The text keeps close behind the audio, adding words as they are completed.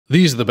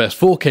These are the best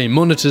 4K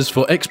monitors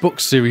for Xbox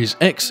Series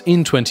X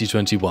in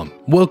 2021.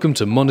 Welcome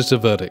to Monitor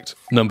Verdict.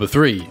 Number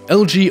 3.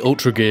 LG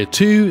UltraGear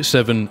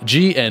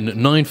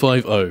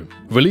 27GN950.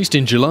 Released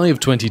in July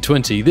of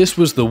 2020, this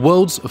was the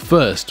world's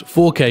first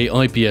 4K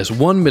IPS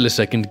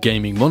 1ms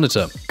gaming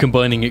monitor,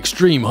 combining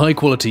extreme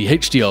high-quality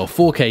HDR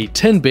 4K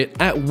 10-bit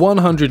at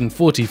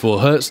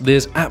 144Hz.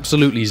 There's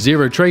absolutely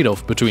zero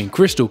trade-off between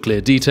crystal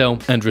clear detail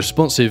and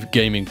responsive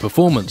gaming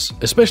performance,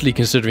 especially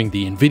considering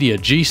the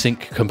NVIDIA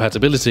G-Sync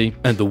compatibility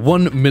and the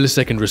 1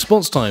 millisecond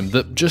response time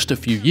that just a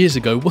few years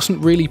ago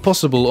wasn't really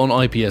possible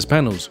on IPS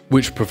panels,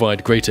 which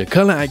provide greater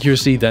color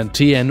accuracy than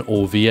TN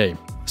or VA.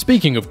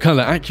 Speaking of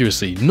color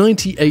accuracy,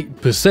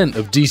 98%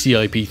 of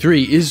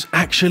DCI-P3 is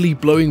actually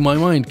blowing my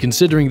mind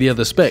considering the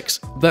other specs.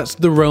 That's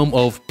the realm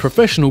of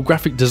professional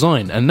graphic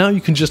design, and now you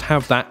can just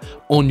have that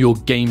on your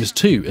games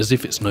too, as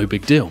if it's no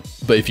big deal.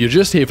 But if you're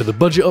just here for the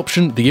budget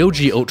option, the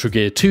LG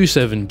UltraGear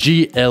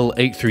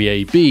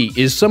 27GL83AB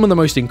is some of the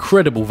most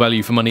incredible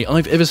value for money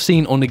I've ever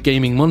seen on a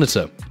gaming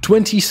monitor.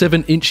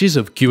 27 inches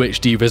of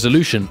QHD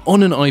resolution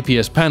on an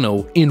IPS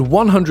panel in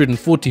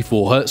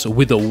 144Hz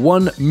with a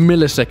 1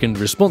 millisecond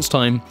response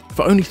time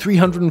for only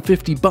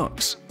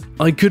 $350.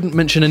 I couldn't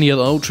mention any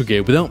other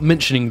UltraGear without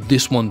mentioning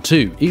this one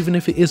too, even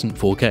if it isn't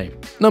 4K.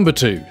 Number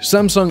 2.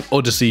 Samsung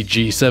Odyssey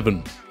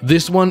G7.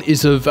 This one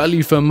is a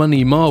value for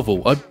money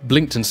marvel. I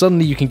blinked and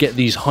suddenly you can get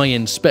these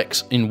high-end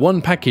specs in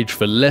one package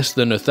for less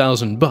than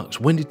 $1,000.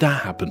 When did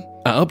that happen?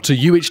 At up to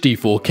UHD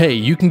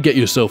 4K, you can get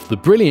yourself the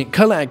brilliant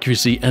color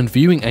accuracy and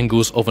viewing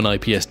angles of an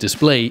IPS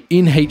display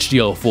in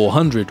HDR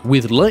 400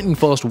 with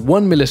lightning-fast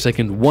 1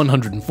 millisecond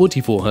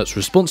 144Hz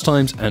response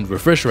times and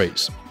refresh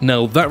rates.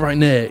 Now that right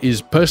there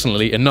is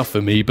personally enough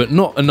for me, but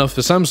not enough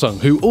for Samsung,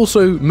 who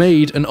also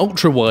made an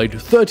ultra-wide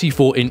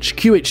 34-inch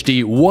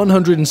QHD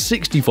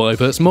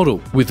 165Hz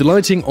model with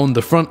lighting on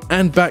the front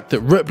and back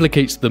that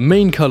replicates the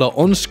main color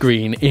on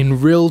screen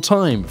in real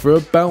time for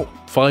about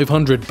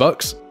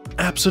 $500.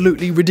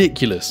 Absolutely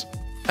ridiculous.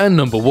 And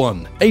number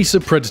 1. Acer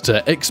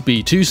Predator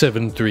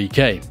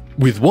XB273K.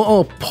 With what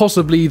are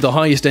possibly the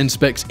highest end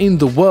specs in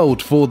the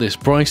world for this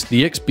price,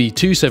 the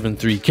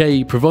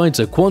XB273K provides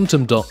a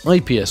quantum dot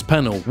IPS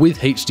panel with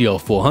HDR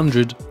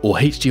 400 or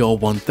HDR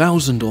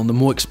 1000 on the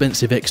more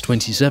expensive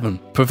X27.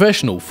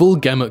 Professional full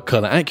gamut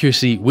color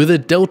accuracy with a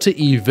Delta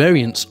E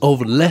variance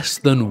of less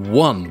than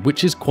 1,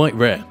 which is quite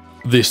rare.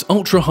 This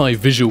ultra-high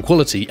visual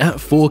quality at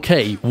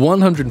 4K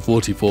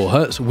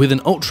 144Hz with an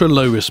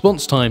ultra-low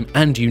response time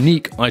and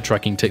unique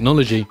eye-tracking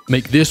technology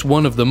make this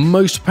one of the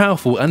most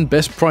powerful and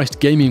best-priced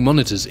gaming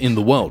monitors in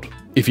the world.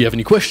 If you have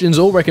any questions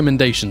or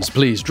recommendations,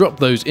 please drop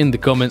those in the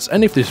comments,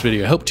 and if this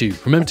video helped you,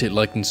 remember to hit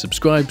like and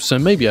subscribe so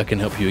maybe I can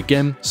help you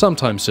again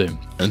sometime soon.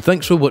 And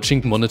thanks for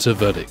watching Monitor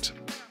Verdict.